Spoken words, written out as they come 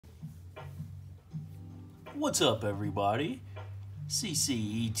What's up, everybody?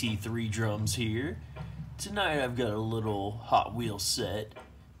 CCET3 Drums here. Tonight I've got a little Hot Wheels set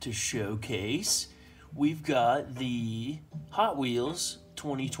to showcase. We've got the Hot Wheels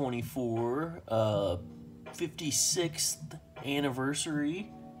 2024 56th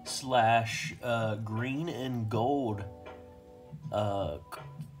anniversary slash green and gold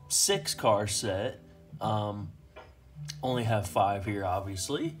 6-car set. Only have 5 here,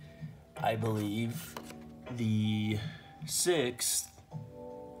 obviously. I believe the 6th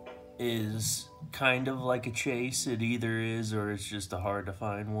is kind of like a chase. It either is or it's just a hard to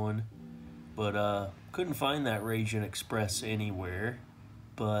find one. But couldn't find that Raging Express anywhere.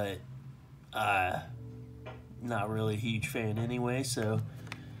 But not really a huge fan anyway, so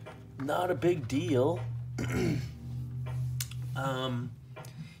not a big deal.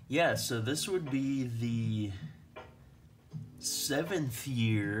 Yeah, so this would be the 7th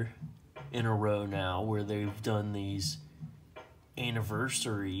year in a row now where they've done these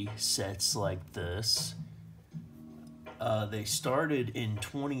anniversary sets like this. They started in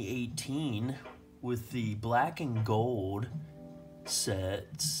 2018 with the black and gold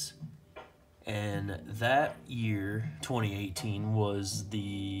sets, and that year, 2018, was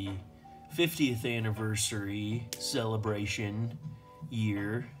the 50th anniversary celebration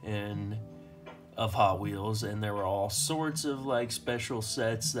year of Hot Wheels, and there were all sorts of like special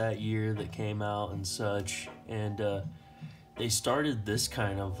sets that year that came out and such, and they started this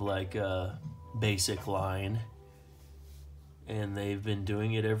kind of like basic line, and they've been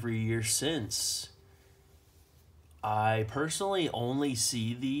doing it every year since. I personally only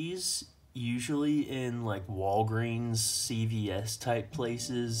see these usually in like Walgreens, CVS type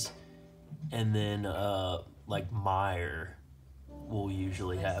places, and then like Meijer will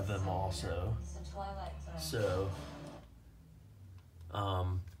usually have them also. So,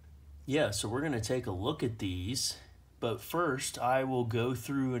 yeah, so we're going to take a look at these, but first I will go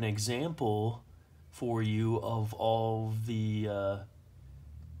through an example for you of all the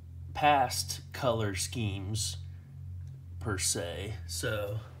past color schemes per se.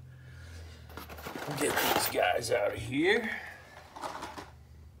 So, we'll get these guys out of here.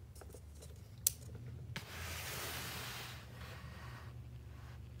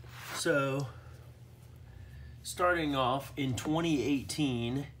 So, starting off in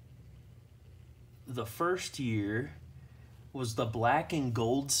 2018, the first year was the Black and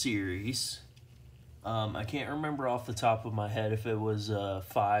Gold series. I can't remember off the top of my head if it was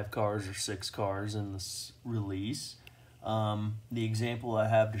 5 cars or 6 cars in this release. The example I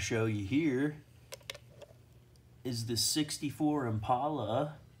have to show you here is the 64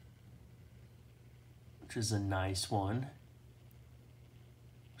 Impala, which is a nice one.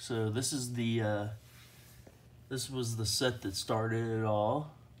 So this is the this was the set that started it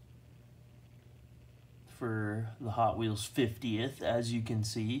all for the Hot Wheels 50th, as you can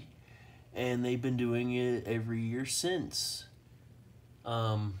see, and they've been doing it every year since.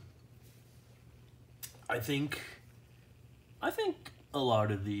 I think a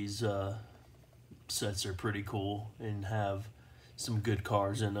lot of these sets are pretty cool and have some good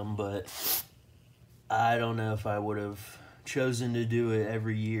cars in them, but I don't know if I would have chosen to do it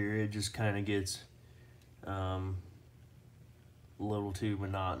every year. It just kind of gets a little too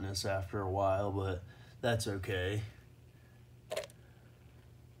monotonous after a while, but that's okay.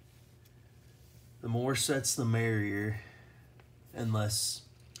 The more sets the merrier, unless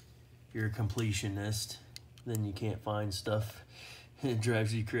you're a completionist, then you can't find stuff. It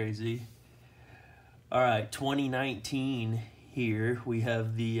drives you crazy. Alright, 2019 here we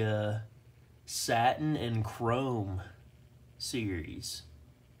have the Satin and Chrome series.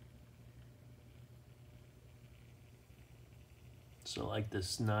 So like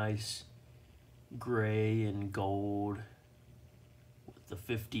this nice gray and gold with the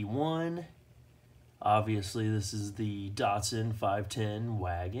 51. Obviously this is the Datsun 510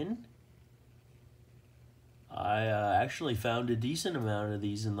 wagon. I actually found a decent amount of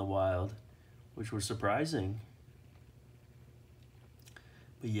these in the wild, which was surprising.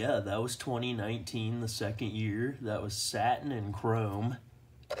 But yeah, that was 2019, the second year. That was Satin and Chrome.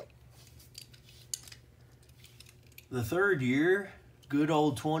 The third year, good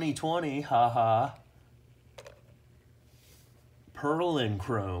old 2020, haha. Pearl and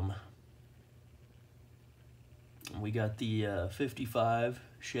Chrome. We got the 55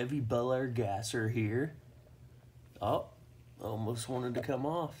 Chevy Bel Air Gasser here. Oh, almost wanted to come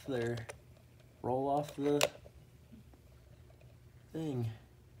off there. Roll off the thing.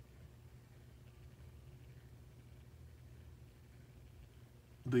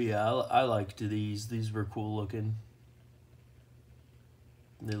 But yeah, I liked these. These were cool looking.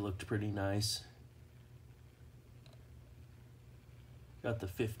 They looked pretty nice. Got the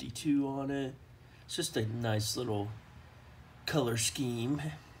 52 on it. It's just a nice little color scheme.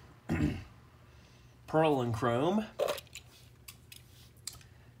 Pearl and chrome.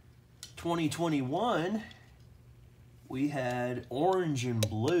 2021, we had orange and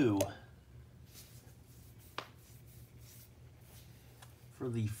blue for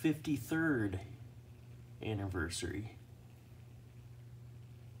the 53rd anniversary.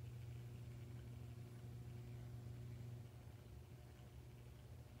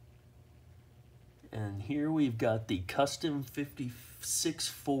 And here we've got the custom 56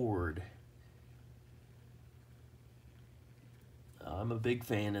 Ford. I'm a big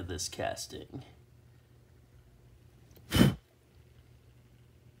fan of this casting.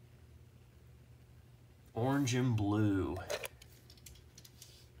 Orange and blue.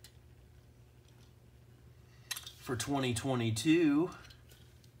 For 2022,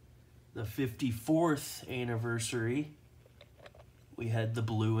 the 54th anniversary, we had the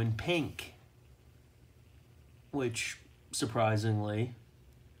blue and pink, which surprisingly,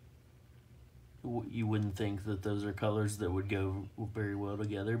 you wouldn't think that those are colors that would go very well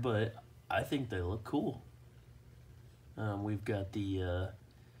together, but I think they look cool. We've got the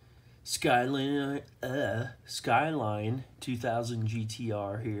Skyline 2000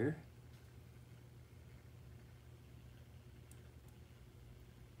 GTR here.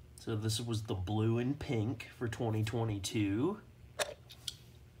 So this was the blue and pink for 2022.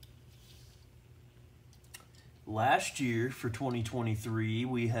 Last year for 2023,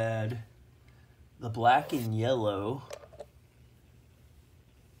 we had the black and yellow,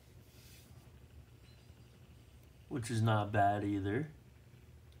 which is not bad either.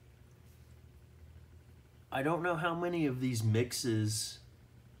 I don't know how many of these mixes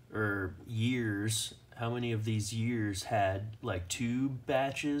or years, how many of these years had like 2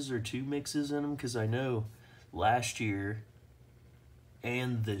 batches or 2 mixes in them, because I know last year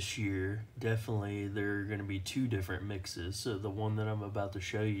and this year, definitely there are going to be 2 different mixes. So the one that I'm about to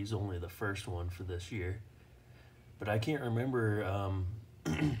show you is only the first one for this year. But I can't remember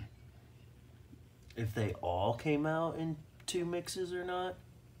if they all came out in 2 mixes or not.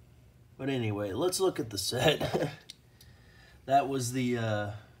 But anyway, let's look at the set. That was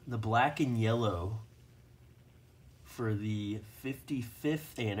the black and yellow for the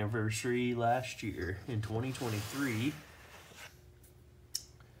 55th anniversary last year in 2023.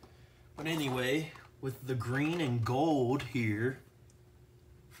 But anyway, with the green and gold here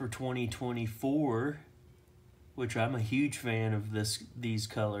for 2024, which I'm a huge fan of these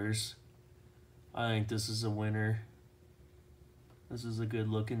colors. I think this is a winner. This is a good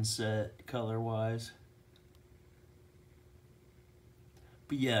looking set color-wise.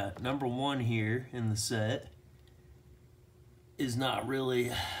 But yeah, number 1 here in the set is not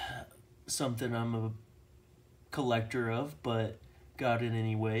really something I'm a collector of, but got it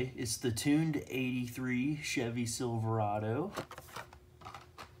anyway. It's the tuned 83 Chevy Silverado.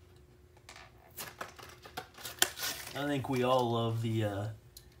 I think we all love the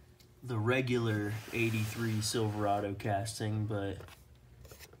regular 83 Silverado casting, but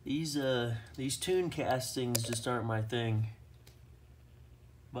these tune castings just aren't my thing.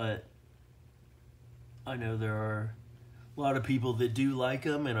 But I know there are a lot of people that do like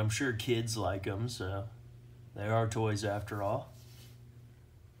them, and I'm sure kids like them, so they are toys after all.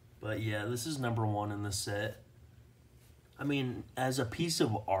 But yeah, this is number 1 in the set. I mean, as a piece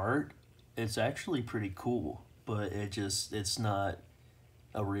of art, it's actually pretty cool, but it's not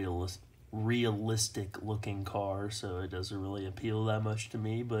a realistic looking car, so it doesn't really appeal that much to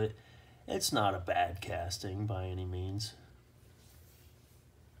me, but it's not a bad casting by any means.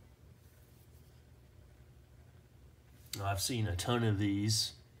 I've seen a ton of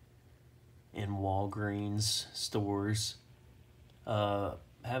these in Walgreens stores.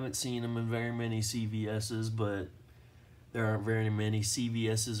 Haven't seen them in very many CVS's, but there aren't very many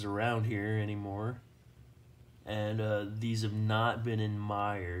CVS's around here anymore. And these have not been in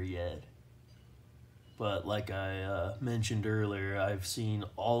Meijer yet. But like I mentioned earlier, I've seen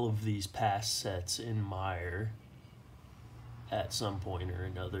all of these past sets in Meijer at some point or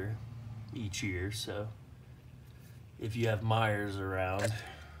another each year. So if you have Meijers around,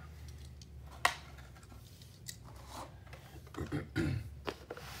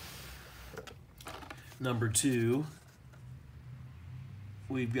 number 2,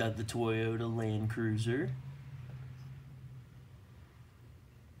 we've got the Toyota Land Cruiser.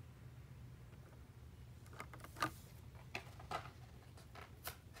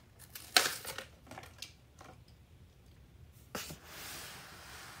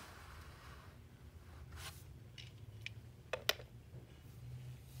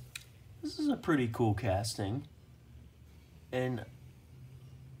 This is a pretty cool casting, and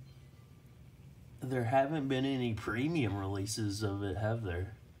there haven't been any premium releases of it, have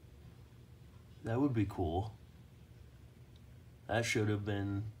there? That would be cool. That should have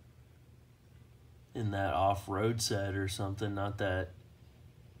been in that off-road set or something, not that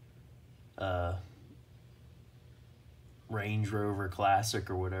Range Rover Classic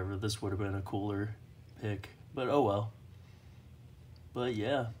or whatever. This would have been a cooler pick, but oh well. But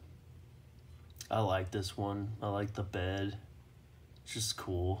yeah, I like this one. I like the bed. It's just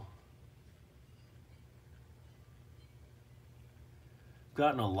cool.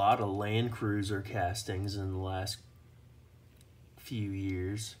 Gotten a lot of Land Cruiser castings in the last few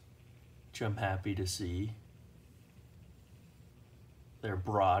years, which I'm happy to see. They're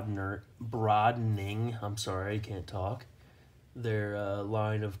broadening, I'm sorry, I can't talk, their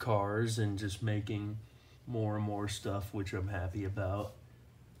line of cars and just making more and more stuff, which I'm happy about.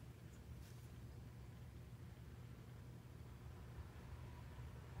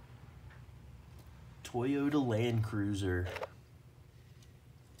 Toyota Land Cruiser.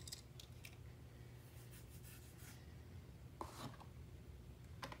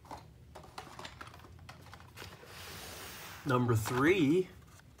 Number 3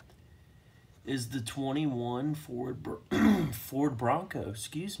 is the 21 Ford Bronco,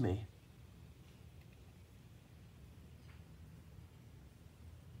 excuse me.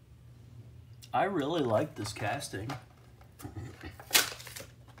 I really like this casting.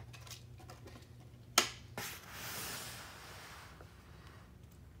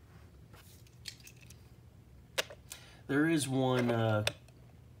 There is one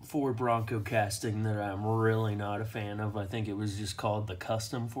Ford Bronco casting that I'm really not a fan of. I think it was just called the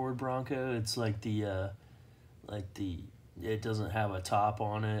custom Ford Bronco. It's like it doesn't have a top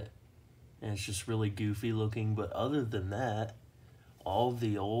on it, and it's just really goofy looking. But other than that, all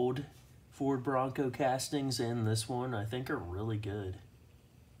the old Ford Bronco castings and this one I think are really good.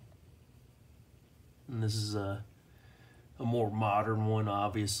 And this is a more modern one,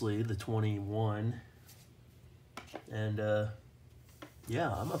 obviously, the 21. And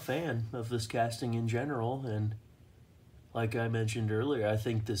yeah, I'm a fan of this casting in general, and like I mentioned earlier, I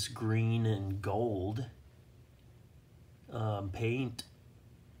think this green and gold paint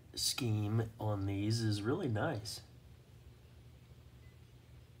scheme on these is really nice.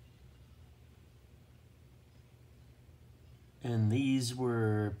 And these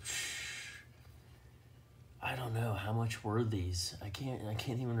were, I don't know, how much were these? I can't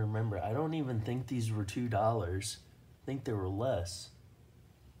even remember. I don't even think these were $2. I think they were less.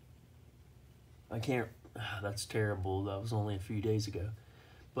 I can't, that's terrible. That was only a few days ago.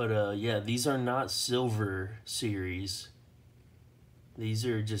 But yeah, these are not Silver Series. These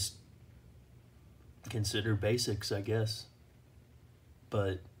are just considered basics, I guess.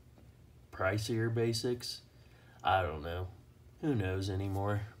 But pricier basics? I don't know. Who knows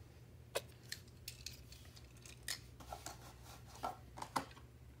anymore?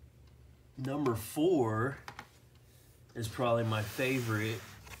 Number 4 is probably my favorite,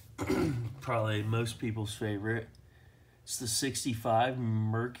 probably most people's favorite. It's the 65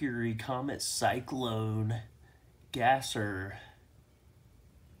 Mercury Comet Cyclone Gasser.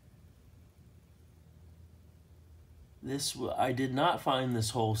 I did not find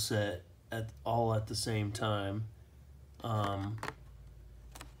this whole set all at the same time.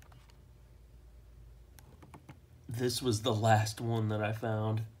 This was the last one that I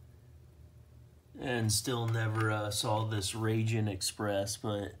found, and still never saw this Raging Express,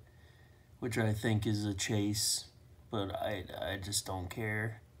 which I think is a chase, but I just don't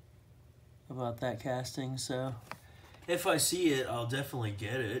care about that casting. So if I see it, I'll definitely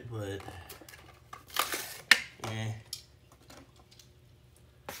get it, but eh.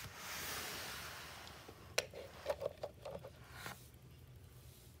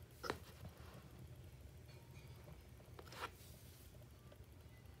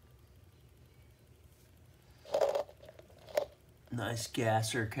 Nice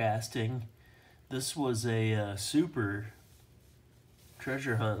gasser casting. This was a super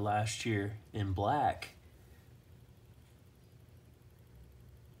treasure hunt last year in black.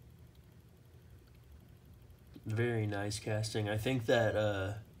 Very nice casting. I think that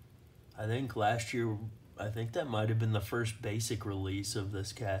last year, I think that might have been the first basic release of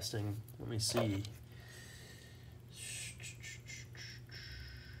this casting. Let me see.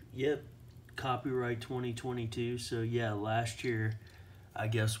 Yep. Copyright 2022. So yeah, last year I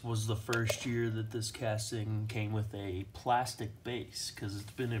guess was the first year that this casting came with a plastic base, because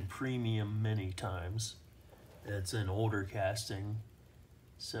it's been in premium many times. It's an older casting.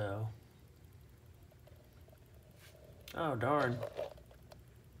 So oh darn,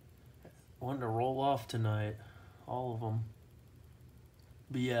 wanted to roll off tonight, all of them.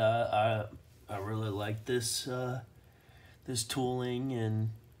 But yeah, I really like this this tooling, and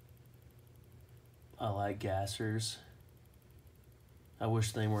I like gassers. I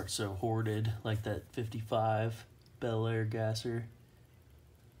wish they weren't so hoarded like that 55 Bel Air gasser.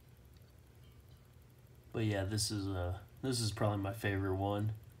 But yeah, this is probably my favorite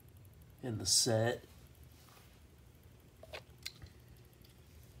one in the set.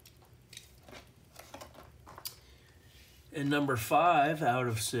 And number 5 out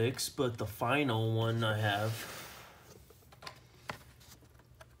of 6, but the final one I have,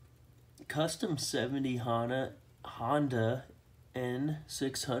 Custom 70 Honda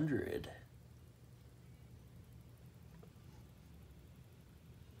N600.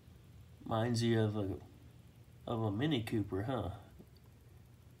 Reminds you of a Mini Cooper, huh?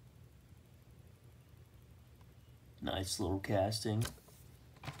 Nice little casting.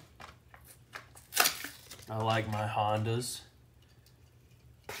 I like my Hondas.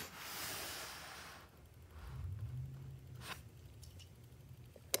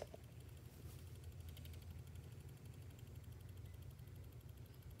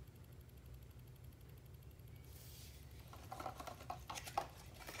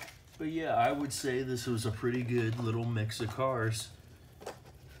 But yeah, I would say this was a pretty good little mix of cars.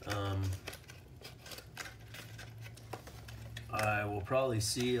 I will probably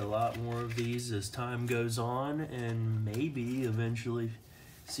see a lot more of these as time goes on, and maybe eventually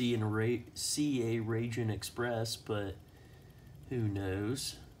see a Raging Express, but who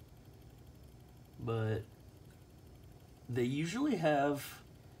knows. But they usually have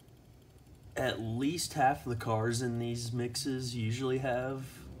at least half the cars in these mixes usually have,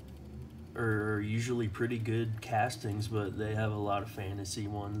 or usually pretty good castings, but they have a lot of fantasy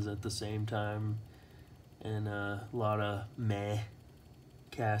ones at the same time, and a lot of meh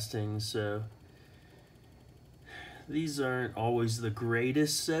castings. So these aren't always the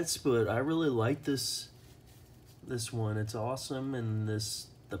greatest sets, but I really like this one. It's awesome, and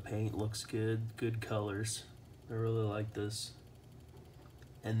the paint looks good colors. I really like this.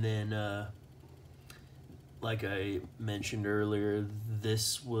 And then like I mentioned earlier,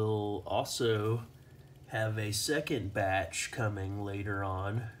 this will also have a second batch coming later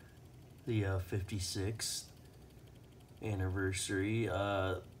on, the 56th anniversary.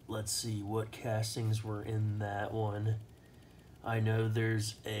 Let's see what castings were in that one. I know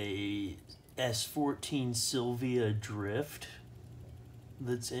there's a S14 Sylvia Drift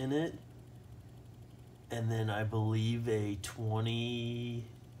that's in it, and then I believe a 20...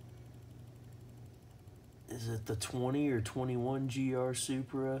 Is it the 20 or 21 GR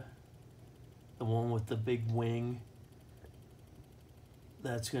Supra? The one with the big wing.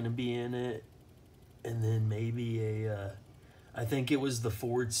 That's going to be in it. And then maybe I think it was the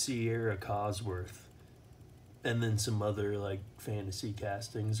Ford Sierra Cosworth. And then some other like fantasy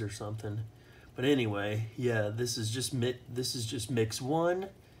castings or something. But anyway, yeah, this is just mix 1.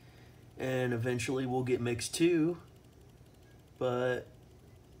 And eventually we'll get mix 2. But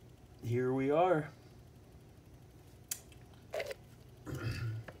here we are.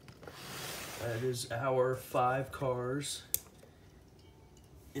 That is our 5 cars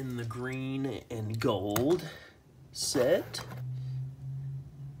in the green and gold set.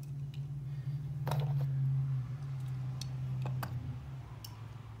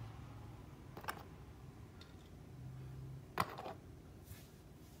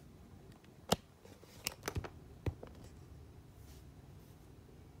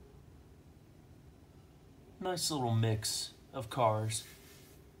 Nice little mix of cars.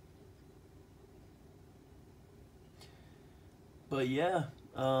 But yeah,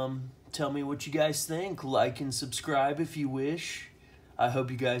 tell me what you guys think. Like and subscribe if you wish. I hope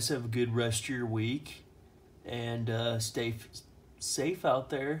you guys have a good rest of your week. And stay safe out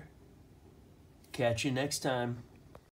there. Catch you next time.